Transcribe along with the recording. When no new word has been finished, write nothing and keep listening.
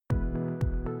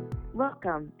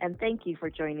Welcome, and thank you for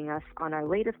joining us on our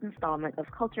latest installment of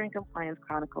Culture and Compliance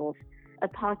Chronicles, a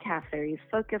podcast series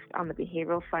focused on the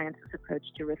behavioral sciences approach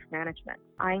to risk management.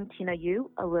 I'm Tina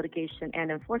Yu, a litigation and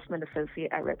enforcement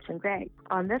associate at Rips & Gray.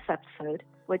 On this episode,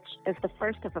 which is the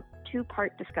first of a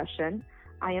two-part discussion,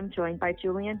 I am joined by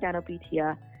Julian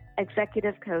Danobitia,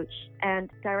 executive coach and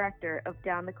director of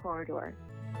Down the Corridor.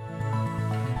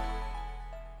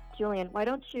 Julian, why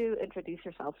don't you introduce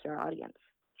yourself to our audience?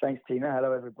 Thanks, Tina.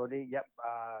 Hello, everybody.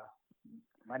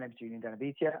 My name is Julian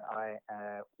Danobitia.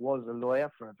 I was a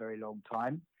lawyer for a very long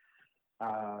time.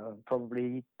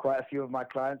 Probably quite a few of my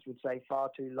clients would say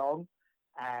far too long.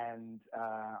 And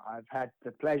I've had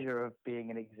the pleasure of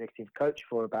being an executive coach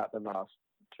for about the last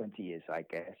 20 years, I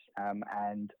guess.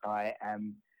 And I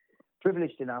am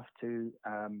privileged enough to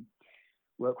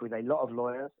work with a lot of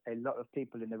lawyers, a lot of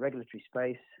people in the regulatory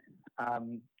space,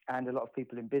 and a lot of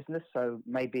people in business. So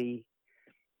maybe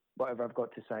whatever I've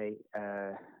got to say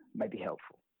may be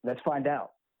helpful. Let's find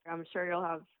out. I'm sure you'll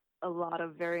have a lot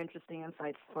of very interesting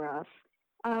insights for us.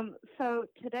 So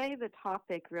today the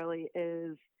topic really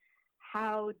is,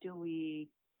 how do we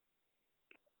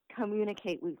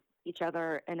communicate with each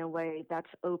other in a way that's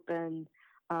open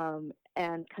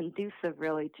and conducive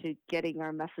really to getting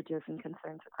our messages and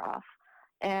concerns across?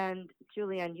 And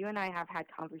Julian, you and I have had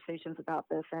conversations about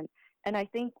this, and I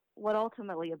think what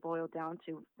ultimately it boiled down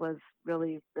to was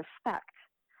really respect.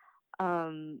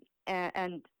 And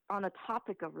on the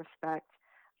topic of respect,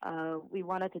 we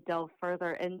wanted to delve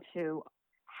further into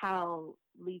how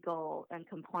legal and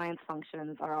compliance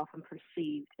functions are often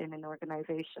perceived in an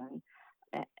organization,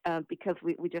 because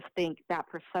we just think that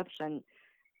perception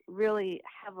really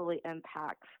heavily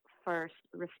impacts, first,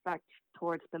 respect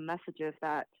towards the messages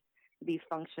that these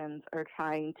functions are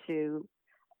trying to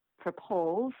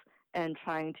propose and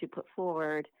trying to put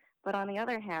forward. But on the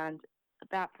other hand,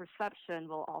 that perception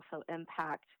will also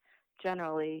impact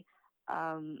generally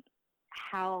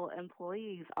how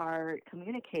employees are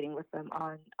communicating with them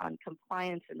on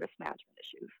compliance and risk management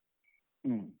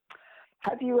issues.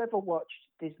 Have you ever watched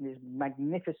Disney's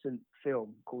magnificent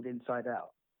film called Inside Out?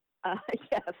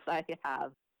 Yes, I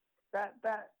have.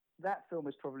 That film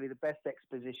is probably the best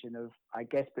exposition of, I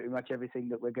guess, pretty much everything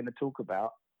that we're going to talk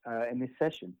about in this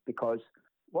session, because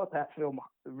what that film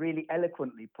really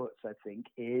eloquently puts, I think,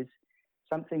 is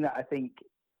something that I think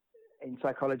in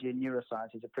psychology and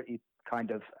neuroscience is a pretty kind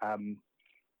of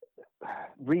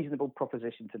reasonable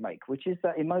proposition to make, which is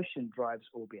that emotion drives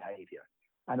all behavior.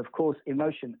 And of course,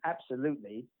 emotion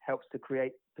absolutely helps to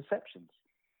create perceptions.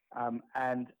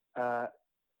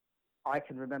 I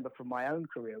can remember from my own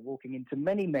career walking into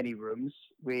many, many rooms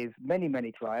with many,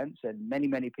 many clients and many,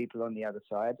 many people on the other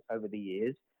side over the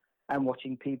years, and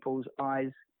watching people's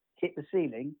eyes hit the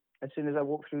ceiling as soon as I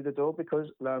walk through the door,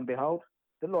 because lo and behold,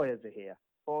 the lawyers are here,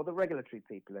 or the regulatory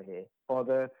people are here, or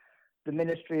the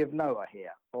Ministry of No are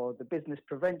here, or the Business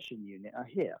Prevention Unit are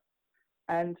here.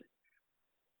 And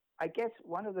I guess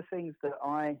one of the things that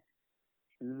I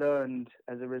learned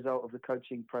as a result of the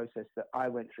coaching process that I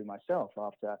went through myself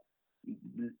after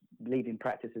leaving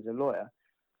practice as a lawyer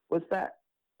was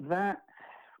that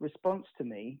response to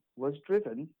me was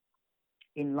driven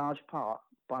in large part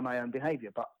by my own behavior.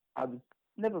 But I was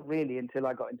never really, until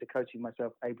I got into coaching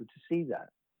myself, able to see that.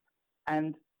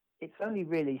 And it's only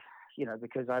really,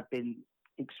 because I've been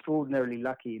extraordinarily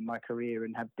lucky in my career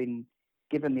and have been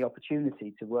given the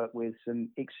opportunity to work with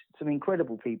some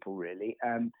incredible people, really,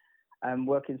 and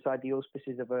work inside the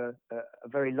auspices of a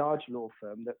very large law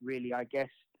firm that really, I guess,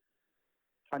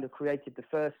 kind of created the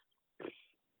first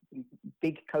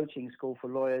big coaching school for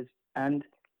lawyers. And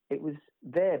it was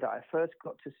there that I first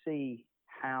got to see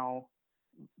how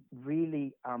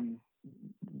really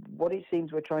what it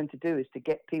seems we're trying to do is to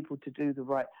get people to do the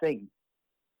right thing.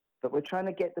 But we're trying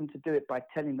to get them to do it by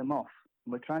telling them off.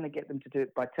 And we're trying to get them to do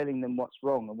it by telling them what's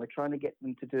wrong. And we're trying to get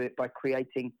them to do it by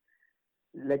creating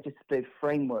legislative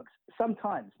frameworks.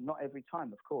 Sometimes, not every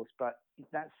time, of course, but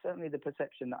that's certainly the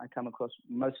perception that I come across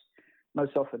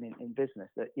most often in business,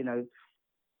 that,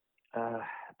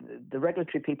 the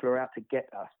regulatory people are out to get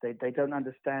us. They don't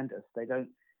understand us. They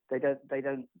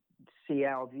don't see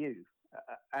our view.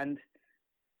 And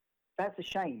that's a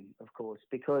shame, of course,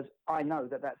 because I know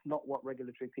that that's not what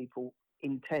regulatory people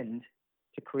intend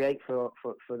to create for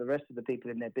the rest of the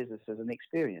people in their business as an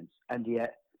experience. And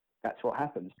yet that's what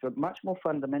happens. But much more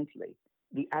fundamentally,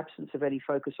 the absence of any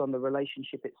focus on the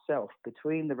relationship itself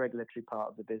between the regulatory part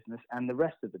of the business and the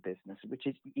rest of the business, which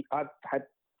is, I've had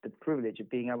the privilege of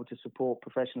being able to support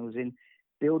professionals in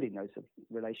building those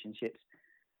relationships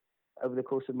over the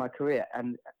course of my career.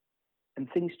 And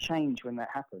things change when that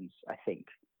happens, I think.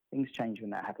 Things change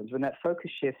when that happens. When that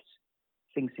focus shifts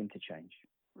things seem to change.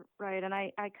 Right, and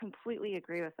I completely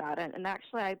agree with that. And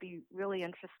actually, I'd be really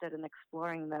interested in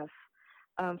exploring this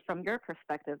from your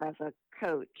perspective as a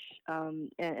coach,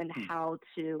 and how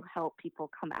to help people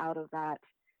come out of that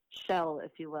shell,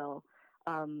 if you will,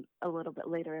 a little bit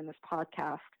later in this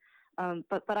podcast.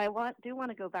 But do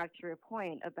want to go back to your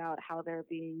point about how there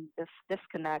being this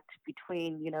disconnect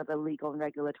between, the legal and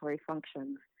regulatory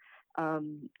functions,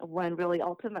 when really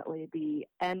ultimately the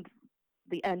end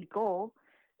goal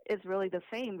is really the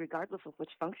same regardless of which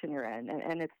function you're in,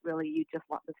 and it's really, you just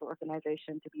want this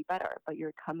organization to be better, but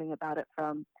you're coming about it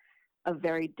from a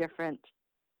very different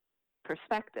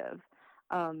perspective.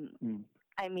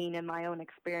 I mean, in my own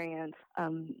experience,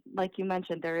 like you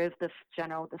mentioned, there is this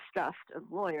general distrust of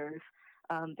lawyers.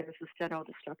 There's this general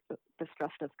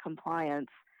distrust of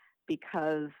compliance,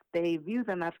 because they view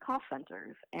them as cost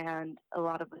centers, and a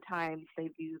lot of the times they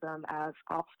view them as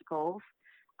obstacles,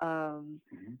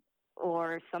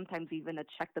 or sometimes even a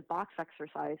check-the-box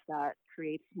exercise that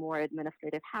creates more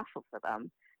administrative hassle for them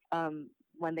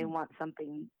when they want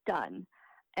something done.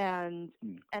 And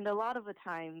a lot of the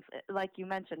times, like you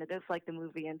mentioned, it is like the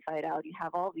movie Inside Out. You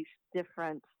have all these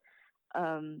different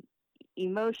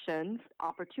emotions,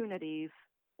 opportunities,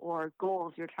 or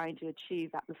goals you're trying to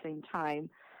achieve at the same time,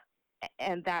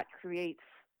 and that creates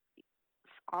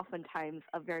oftentimes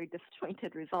a very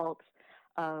disjointed result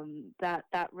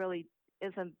that really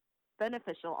isn't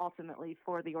beneficial ultimately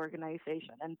for the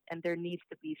organization, and there needs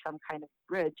to be some kind of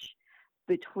bridge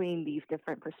between these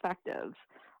different perspectives.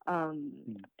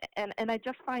 And I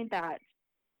just find that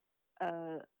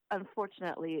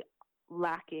unfortunately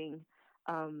lacking,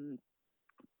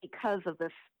 because of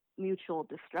this mutual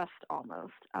distrust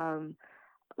almost.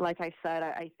 Like I said,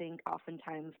 I think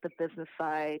oftentimes the business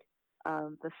side,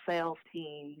 the sales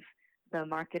teams, the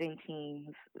marketing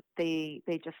teams, they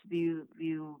just view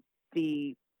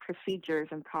the procedures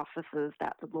and processes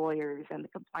that the lawyers and the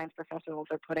compliance professionals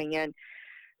are putting in,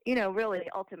 really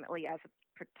ultimately as a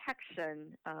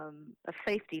protection, a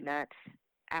safety net,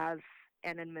 as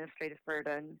an administrative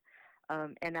burden,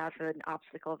 and as an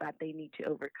obstacle that they need to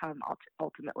overcome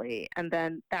ultimately. And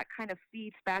then that kind of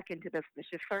feeds back into this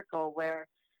vicious circle where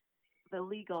the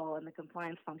legal and the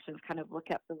compliance functions kind of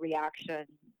look at the reaction,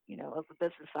 of the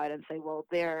business side and say, well,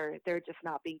 they're just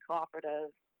not being cooperative.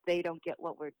 They don't get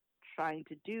what we're trying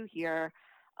to do here.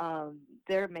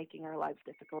 They're making our lives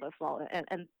difficult as well.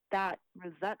 And that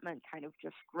resentment kind of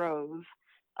just grows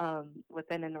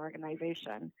within an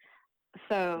organization.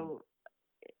 So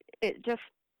it just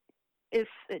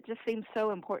seems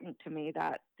so important to me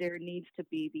that there needs to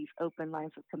be these open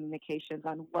lines of communications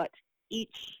on what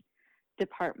each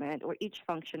department or each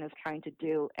function is trying to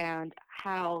do, and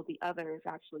how the other is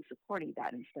actually supporting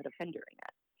that instead of hindering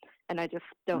it. And I just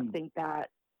don't think that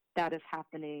is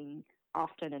happening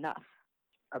often enough.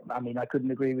 I mean, I couldn't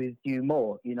agree with you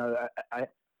more. I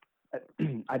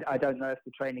don't know if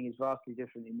the training is vastly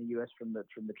different in the US from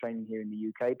the training here in the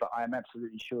UK, but I am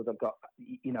absolutely sure they've got,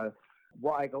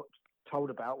 what I got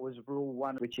told about was rule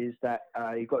one, which is that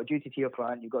you've got a duty to your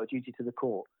client, you've got a duty to the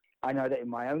court. I know that in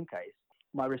my own case,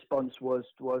 my response was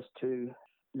to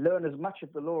learn as much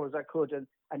of the law as I could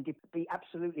and be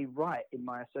absolutely right in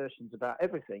my assertions about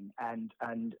everything, and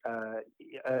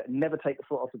never take the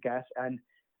foot off the gas, and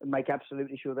make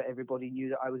absolutely sure that everybody knew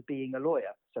that I was being a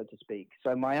lawyer, so to speak.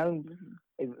 So my own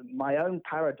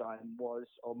paradigm was,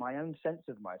 or my own sense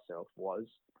of myself was,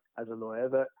 as a lawyer,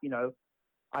 that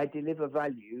I deliver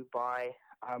value by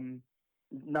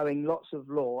knowing lots of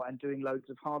law and doing loads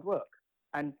of hard work.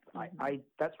 And I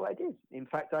that's what I did. In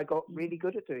fact, I got really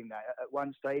good at doing that. At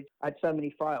one stage, I had so many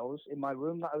files in my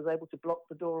room that I was able to block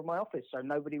the door of my office so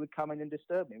nobody would come in and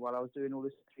disturb me while I was doing all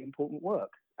this important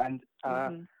work. And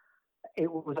it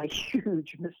was a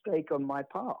huge mistake on my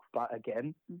part. But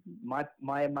again,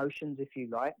 my emotions, if you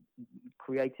like,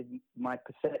 created my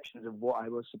perceptions of what I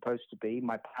was supposed to be,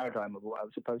 my paradigm of what I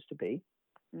was supposed to be.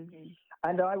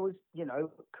 And I was,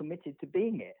 committed to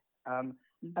being it.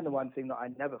 And the one thing that I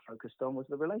never focused on was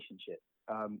the relationship,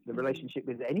 relationship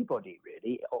with anybody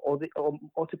really, or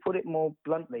to put it more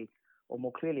bluntly, or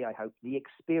more clearly, I hope, the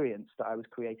experience that I was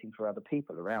creating for other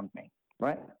people around me,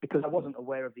 right? Because I wasn't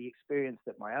aware of the experience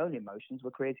that my own emotions were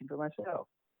creating for myself,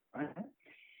 right?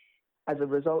 As a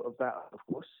result of that, of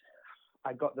course,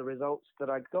 I got the results that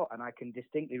I got, and I can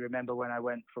distinctly remember when I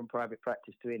went from private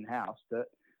practice to in-house that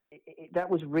that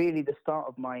was really the start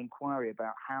of my inquiry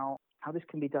about how this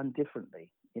can be done differently,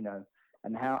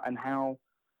 and how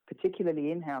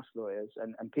particularly in-house lawyers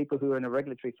and people who are in a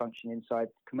regulatory function inside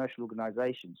commercial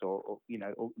organizations or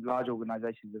large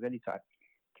organizations of any type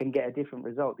can get a different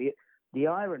result. The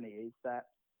irony is that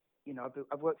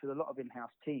I've worked with a lot of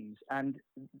in-house teams, and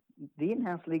the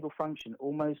in-house legal function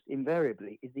almost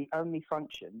invariably is the only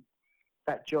function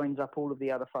that joins up all of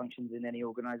the other functions in any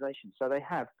organization. So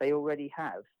they already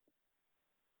have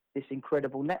this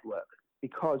incredible network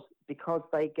because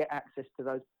they get access to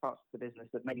those parts of the business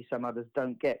that maybe some others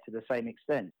don't get to the same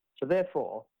extent. So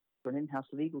therefore, for an in-house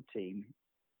legal team,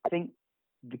 I think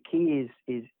the key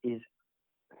is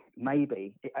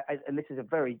maybe, and this is a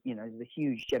very, it's a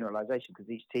huge generalization because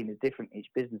each team is different, each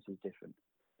business is different,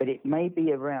 but it may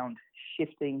be around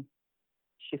shifting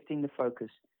the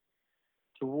focus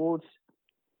towards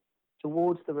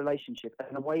the relationship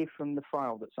and away from the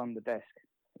file that's on the desk.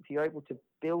 If you're able to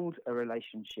build a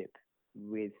relationship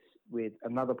with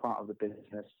another part of the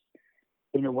business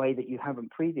in a way that you haven't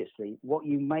previously, what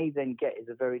you may then get is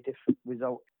a very different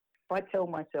result. If I tell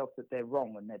myself that they're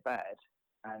wrong and they're bad,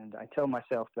 and I tell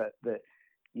myself that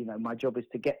my job is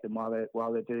to get them while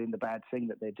they're doing the bad thing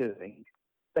that they're doing,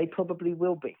 they probably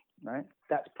will be, right?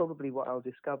 That's probably what I'll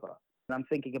discover. And I'm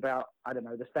thinking about, I don't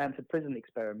know, the Stanford prison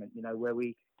experiment, where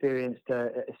we experienced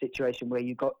a situation where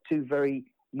you got two very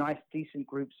nice, decent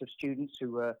groups of students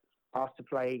who were asked to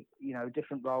play,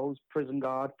 different roles, prison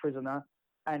guard, prisoner,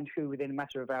 and who within a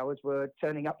matter of hours were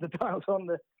turning up the dials on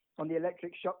the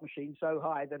electric shock machine so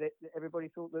high that everybody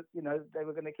thought that, they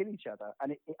were going to kill each other.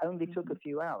 And it only took a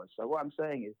few hours. So what I'm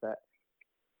saying is that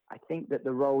I think that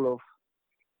the role of,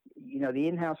 the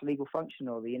in-house legal function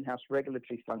or the in-house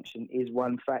regulatory function is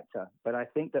one factor. But I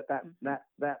think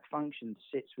that function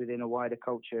sits within a wider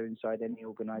culture inside any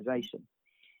organization.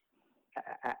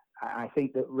 I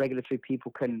think that regulatory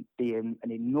people can be an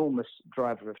enormous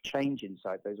driver of change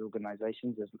inside those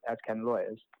organizations, as can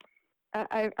lawyers.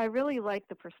 I really like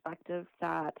the perspective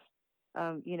that,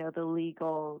 the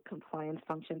legal compliance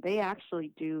function, they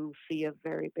actually do see a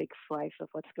very big slice of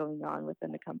what's going on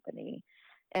within the company.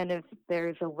 And if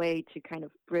there's a way to kind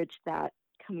of bridge that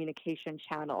communication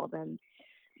channel, then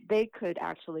they could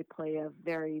actually play a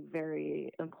very,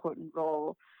 very important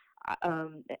role.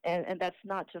 And that's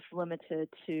not just limited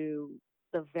to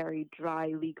the very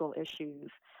dry legal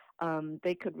issues.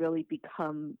 They could really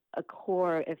become a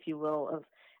core, if you will, of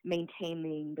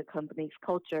maintaining the company's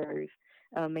cultures,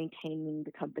 maintaining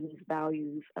the company's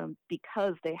values,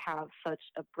 because they have such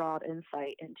a broad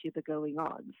insight into the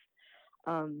going-ons.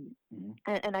 And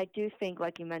I do think,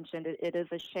 like you mentioned, it is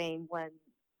a shame when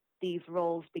these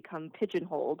roles become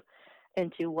pigeonholed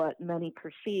into what many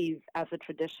perceive as a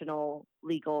traditional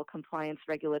legal compliance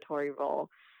regulatory role.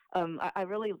 I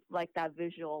really like that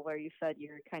visual where you said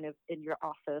you're kind of in your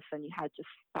office and you had just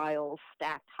files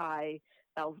stacked high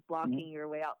that was blocking your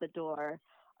way out the door.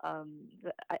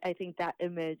 I think that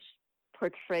image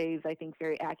portrays, I think,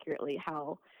 very accurately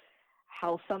how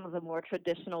some of the more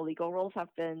traditional legal roles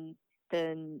have been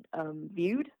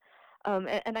viewed.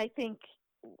 And I think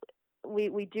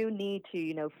we do need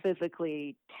to,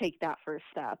 physically take that first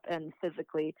step and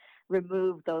physically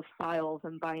remove those files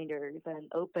and binders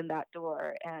and open that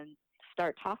door and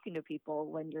start talking to people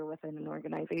when you're within an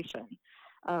organization.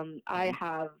 I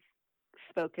have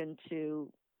spoken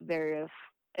to various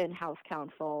in-house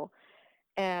counsel,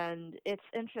 and it's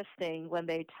interesting when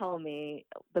they tell me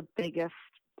the biggest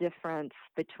difference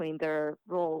between their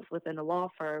roles within a law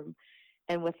firm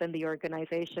and within the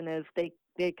organization is they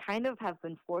kind of have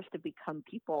been forced to become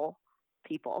people.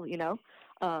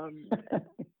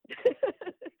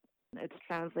 It's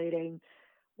translating,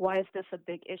 why is this a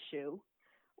big issue?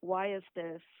 Why does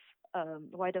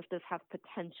this have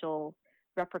potential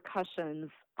repercussions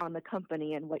on the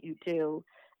company and what you do?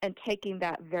 And taking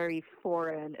that very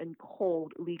foreign and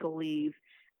cold legalese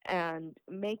and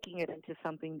making it into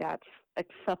something that's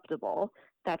acceptable,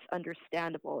 that's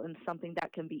understandable, and something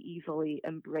that can be easily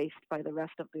embraced by the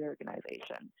rest of the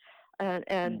organization.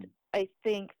 And I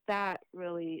think that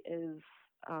really is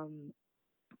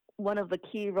one of the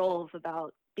key roles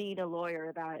about being a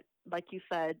lawyer that, like you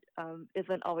said,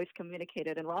 isn't always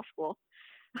communicated in law school.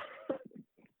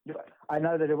 I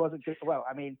know that it wasn't just, well,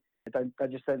 I mean, I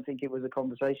just don't think it was a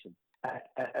conversation.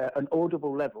 An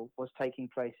audible level was taking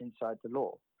place inside the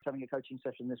law. Having a coaching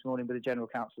session this morning with a general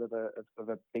counsel of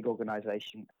a big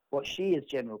organization. What she is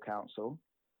general counsel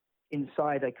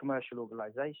inside a commercial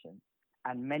organization,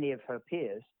 and many of her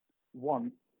peers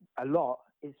want a lot,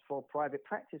 is for private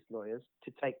practice lawyers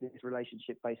to take this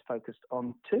relationship-based focus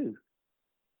on too,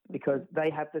 because they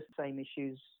have the same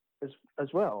issues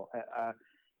as well.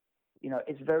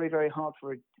 It's very, very hard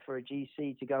for a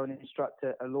GC to go and instruct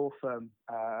a law firm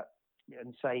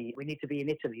and say, we need to be in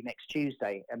Italy next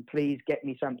Tuesday, and please get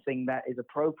me something that is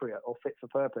appropriate or fit for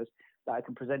purpose that I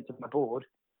can present to my board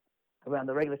around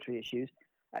the regulatory issues.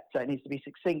 So it needs to be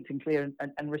succinct and clear,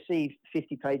 and receive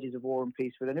 50 pages of War and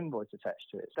Peace with an invoice attached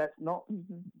to it.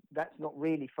 That's not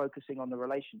really focusing on the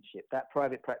relationship. That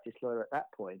private practice lawyer at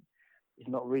that point is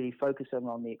not really focusing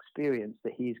on the experience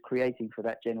that he is creating for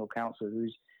that general counsel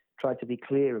who's tried to be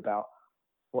clear about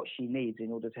what she needs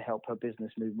in order to help her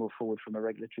business move more forward from a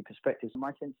regulatory perspective. So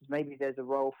my sense is maybe there's a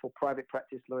role for private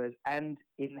practice lawyers and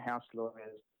in-house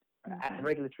lawyers and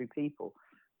regulatory people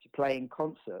to play in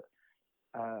concert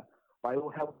by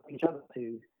all helping each other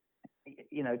to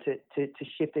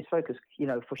shift this focus.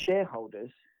 For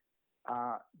shareholders,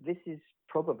 this is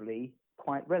probably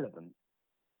quite relevant.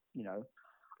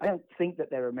 I don't think that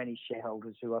there are many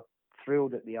shareholders who are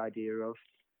thrilled at the idea of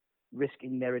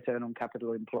risking their return on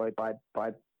capital employed by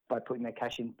putting their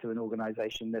cash into an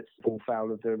organisation that's all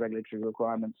foul of the regulatory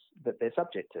requirements that they're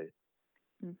subject to.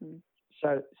 Mm-hmm.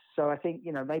 So I think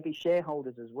maybe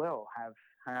shareholders as well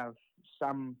have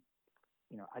some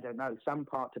some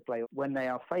part to play when they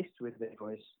are faced with their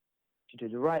choice to do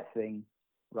the right thing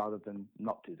rather than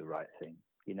not do the right thing.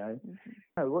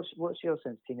 Mm-hmm. What's your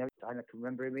sense, Tina? I can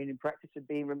remember in practice of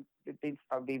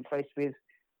being faced with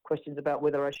questions about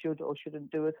whether I should or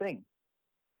shouldn't do a thing.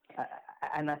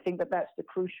 And I think that's the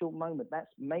crucial moment.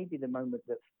 That's maybe the moment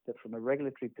that from a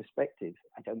regulatory perspective,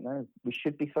 I don't know, we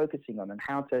should be focusing on, and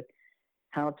how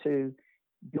to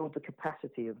build the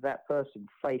capacity of that person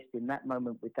faced in that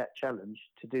moment with that challenge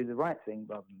to do the right thing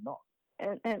rather than not.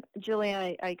 And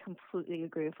Julian, I completely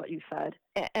agree with what you said.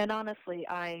 And honestly,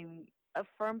 I'm a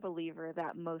firm believer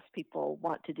that most people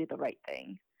want to do the right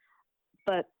thing.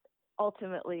 But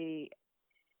ultimately,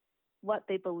 what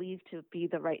they believe to be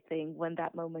the right thing when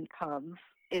that moment comes,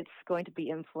 it's going to be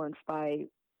influenced by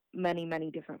many,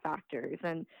 many different factors.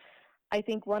 And I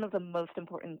think one of the most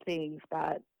important things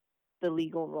that the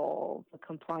legal role, the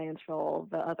compliance role,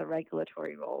 the other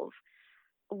regulatory roles,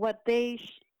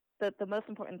 the most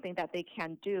important thing that they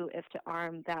can do is to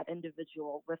arm that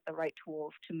individual with the right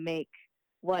tools to make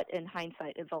what in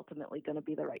hindsight is ultimately going to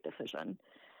be the right decision.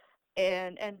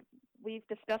 And we've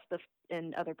discussed this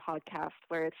in other podcasts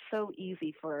where it's so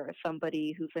easy for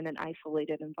somebody who's in an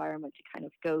isolated environment to kind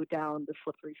of go down the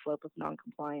slippery slope of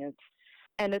noncompliance.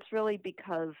 And it's really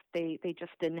because they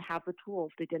just didn't have the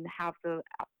tools. They didn't have the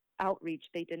outreach.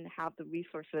 They didn't have the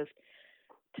resources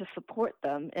to support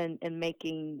them in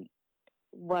making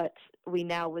what we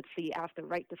now would see as the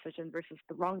right decision versus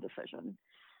the wrong decision.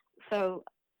 So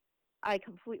I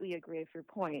completely agree with your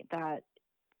point that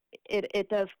it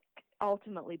does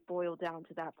ultimately boil down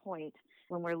to that point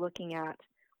when we're looking at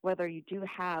whether you do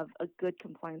have a good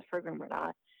compliance program or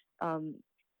not.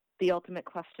 The ultimate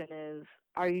question is,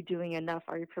 are you doing enough?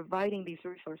 Are you providing these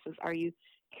resources? Are you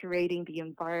creating the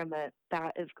environment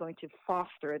that is going to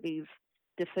foster these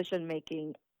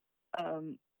decision-making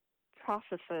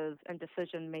processes and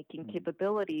decision-making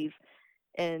capabilities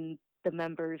in the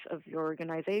members of your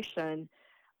organization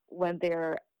when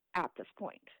they're at this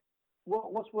point?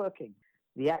 What's working?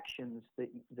 The actions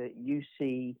that you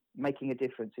see making a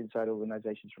difference inside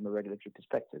organizations from a regulatory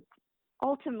perspective?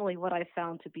 Ultimately, what I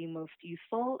found to be most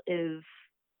useful is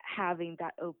having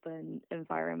that open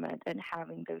environment and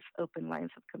having those open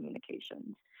lines of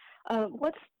communications.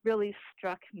 What's really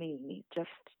struck me just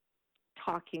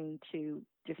talking to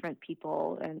different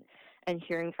people and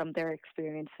hearing from their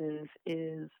experiences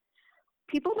is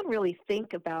people don't really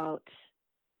think about,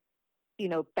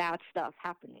 bad stuff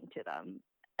happening to them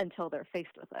until they're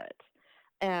faced with it.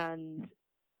 And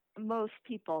most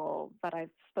people that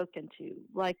I've spoken to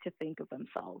like to think of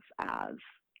themselves as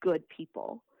good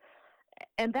people.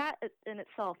 And that in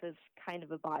itself is kind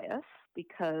of a bias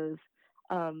because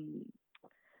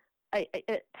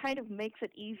it kind of makes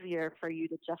it easier for you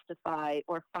to justify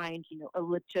or find, a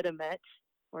legitimate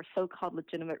or so-called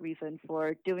legitimate reason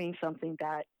for doing something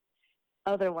that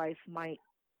otherwise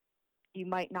you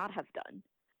might not have done.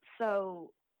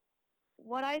 So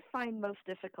what I find most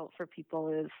difficult for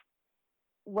people is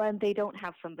when they don't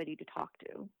have somebody to talk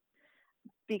to.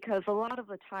 Because a lot of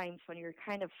the times when you're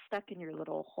kind of stuck in your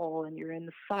little hole and you're in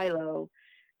the silo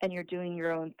and you're doing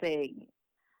your own thing,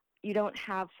 you don't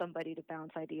have somebody to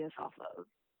bounce ideas off of.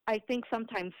 I think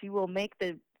sometimes you will make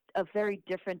a very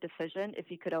different decision if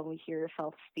you could only hear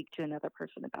yourself speak to another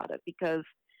person about it, because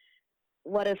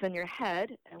what is in your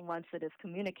head, and once it is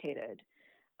communicated,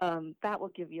 that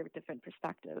will give you a different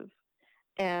perspective.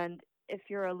 And if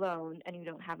you're alone and you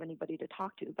don't have anybody to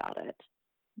talk to about it,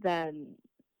 then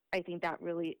I think that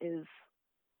really is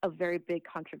a very big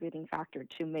contributing factor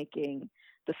to making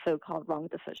the so-called wrong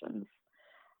decisions.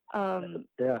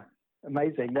 Yeah.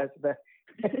 Amazing. That's the.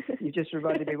 You just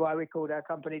reminded me why we called our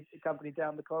company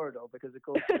Down the Corridor, because of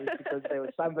course it was because there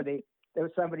was somebody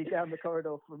down the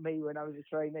corridor from me when I was a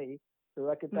trainee who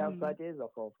I could bounce ideas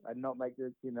off of and not make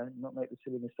the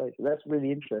silly mistakes. So that's really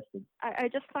interesting. I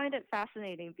just find it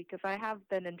fascinating because I have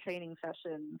been in training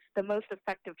sessions. The most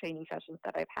effective training sessions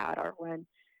that I've had are when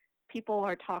people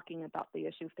are talking about the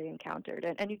issues they encountered.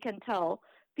 And you can tell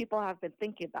people have been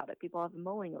thinking about it. People have been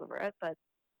mulling over it, but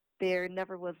there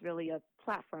never was really a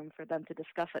platform for them to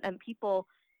discuss it. And people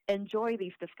enjoy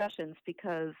these discussions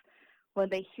because when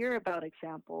they hear about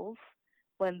examples,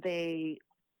 when they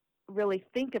really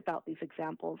think about these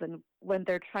examples, and when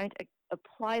they're trying to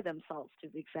apply themselves to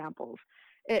the examples,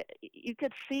 you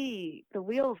could see the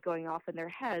wheels going off in their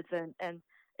heads, and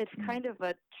it's kind of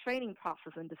a training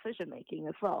process in decision making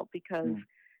as well, because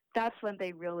that's when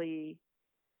they really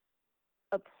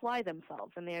apply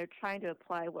themselves and they're trying to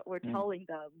apply what we're telling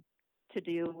them to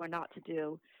do or not to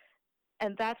do.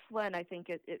 And that's when I think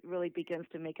it really begins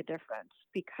to make a difference,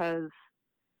 because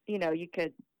you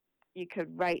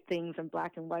could write things in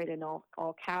black and white in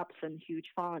all caps and huge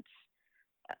fonts,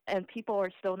 and people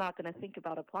are still not going to think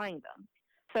about applying them.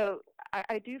 So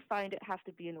I do find it has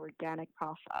to be an organic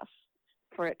process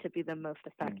for it to be the most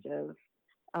effective.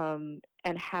 And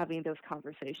having those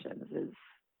conversations is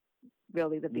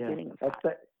really the beginning of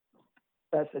that.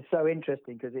 That's so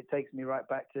interesting, because it takes me right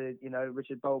back to,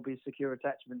 Richard Bowlby's secure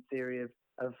attachment theory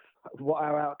of what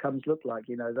our outcomes look like.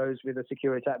 Those with a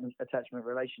secure attachment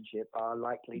relationship are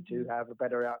likely to have a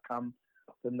better outcome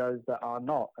than those that are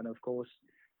not. And of course,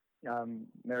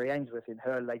 Mary Ainsworth, in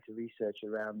her later research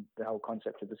around the whole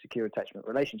concept of the secure attachment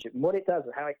relationship and what it does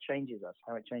and how it changes us,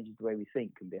 how it changes the way we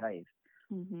think and behave,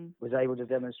 was able to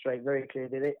demonstrate very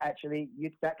clearly that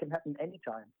that can happen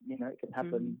anytime. It can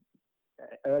happen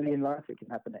early in life, it can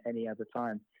happen at any other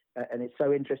time. And it's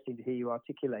so interesting to hear you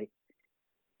articulate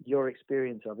your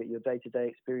experience of it, your day-to-day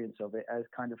experience of it, as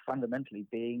kind of fundamentally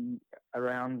being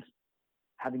around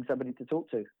having somebody to talk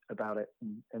to about it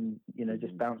and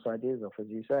just bounce ideas off, as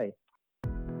you say.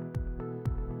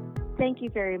 Thank you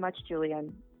very much,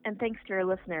 Julian. And thanks to our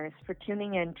listeners for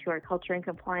tuning in to our Culture and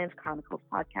Compliance Chronicles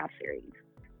podcast series.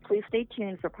 Please stay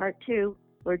tuned for part 2,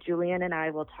 where Julian and I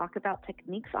will talk about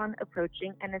techniques on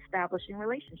approaching and establishing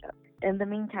relationships. In the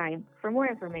meantime, for more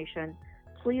information,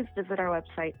 please visit our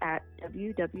website at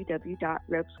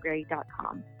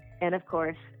www.ropesgray.com. And of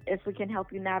course, if we can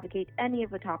help you navigate any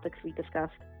of the topics we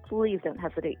discussed, please don't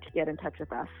hesitate to get in touch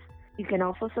with us. You can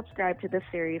also subscribe to this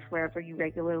series wherever you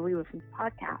regularly listen to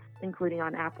podcasts, including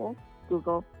on Apple,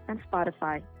 Google, and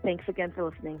Spotify. Thanks again for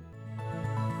listening.